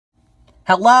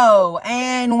Hello,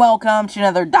 and welcome to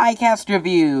another Diecast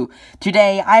review.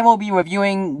 Today, I will be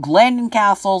reviewing Landon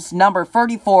Cassill's number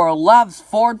 34 Loves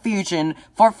Ford Fusion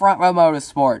for Front Row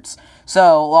Motorsports.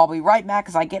 So, I'll be right back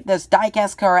as I get this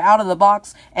diecast car out of the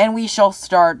box, and we shall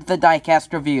start the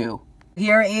diecast review.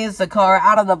 Here is the car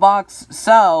out of the box.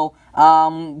 So,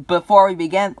 before we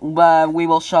begin,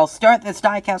 we shall start this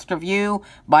diecast review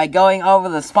by going over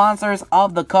the sponsors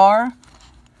of the car.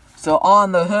 So,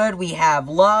 on the hood, we have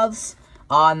Loves.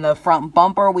 On the front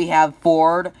bumper, we have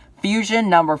Ford Fusion,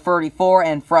 number 34,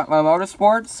 and Front Row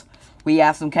Motorsports. We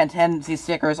have some contingency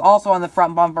stickers also on the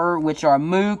front bumper, which are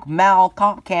Moog, Mal,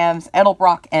 Comp Cams,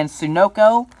 Edelbrock, and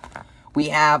Sunoco. We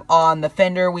have on the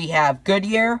fender, we have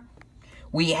Goodyear.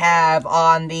 We have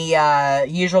on the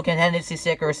usual contingency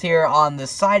stickers here on the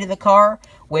side of the car,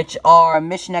 which are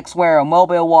Mission X Ware,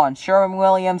 Mobile One,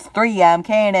 Sherwin-Williams, 3M,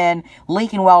 K&N,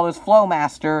 Lincoln Welders,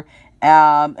 Flowmaster,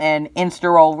 and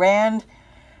Insta-Roll Rand.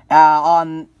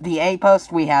 On the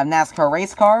A-post, we have NASCAR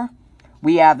Race Car.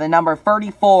 We have the number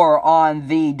 34 on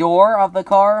the door of the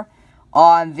car.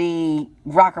 On the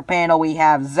rocker panel, we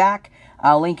have Zach,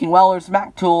 Lincoln Welders,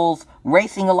 Mac Tools,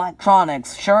 Racing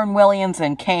Electronics, Sherwin-Williams,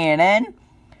 and K&N.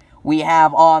 We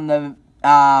have on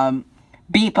the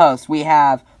B-post, we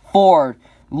have Ford,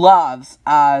 Loves,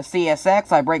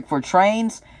 CSX, I Brake for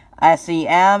Trains,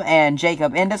 SEM, and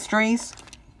Jacob Industries.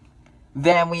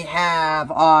 Then we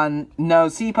have on no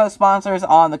C-post sponsors.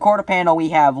 On the quarter panel,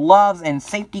 we have Loves and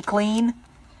Safety Clean.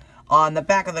 On the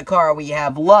back of the car, we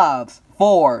have Loves,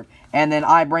 Ford, and then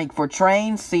I Brake for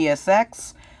Trains,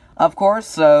 CSX, of course.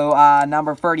 So,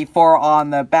 number 34 on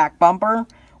the back bumper.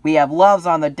 We have Loves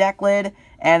on the deck lid,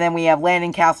 and then we have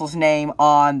Landon Cassill's name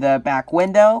on the back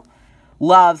window.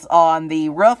 Loves on the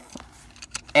roof,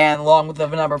 and along with the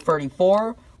number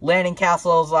 34. Landon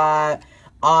Cassill's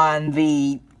on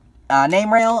the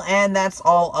name rail, and that's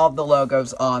all of the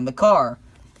logos on the car.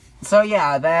 So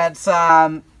yeah, that's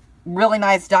really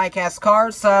nice diecast car.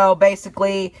 So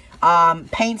basically,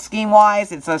 paint scheme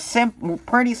wise, it's a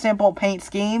pretty simple paint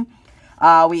scheme.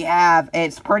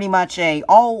 It's pretty much a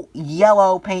all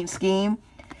yellow paint scheme,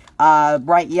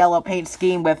 bright yellow paint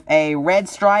scheme with a red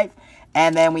stripe,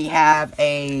 and then we have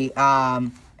a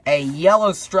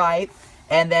yellow stripe,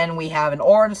 and then we have an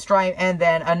orange stripe, and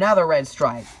then another red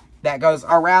stripe that goes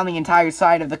around the entire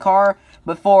side of the car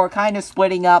before kind of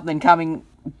splitting up and coming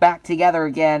back together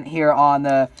again here on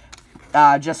the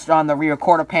just on the rear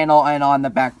quarter panel and on the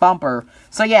back bumper.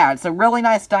 So yeah, it's a really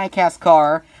nice diecast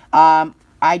car.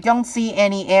 I don't see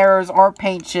any errors or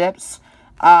paint chips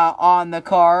on the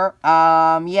car.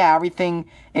 Yeah, everything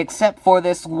except for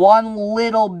this one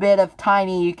little bit of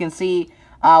tiny, you can see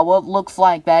what looks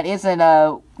like that isn't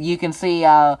a, you can see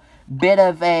a bit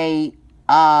of a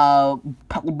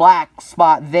black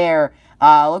spot there.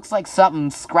 Looks like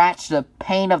something scratched the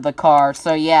paint of the car.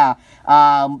 So yeah,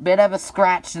 bit of a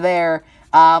scratch there.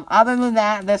 Other than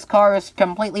that, this car is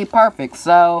completely perfect.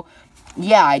 So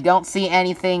yeah, I don't see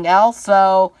anything else.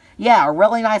 So yeah, a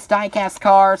really nice diecast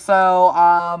car.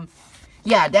 So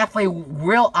yeah, definitely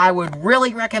I would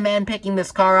really recommend picking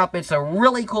this car up. It's a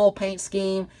really cool paint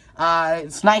scheme.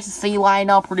 It's nice to see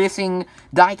Lionel producing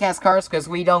diecast cars, because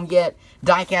we don't get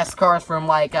diecast cars from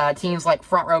like teams like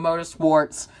Front Row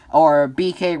Motorsports or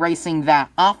BK Racing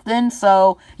that often.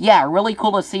 So yeah, really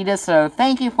cool to see this. So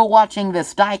thank you for watching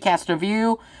this diecast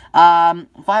review. If I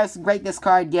was to rate this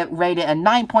car, I'd rate it a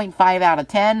 9.5 out of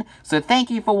 10. So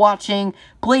thank you for watching.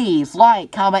 Please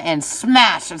like, comment, and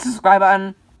smash the subscribe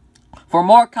button for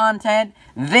more content.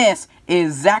 This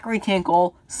is Zachary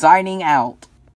Tinkle signing out.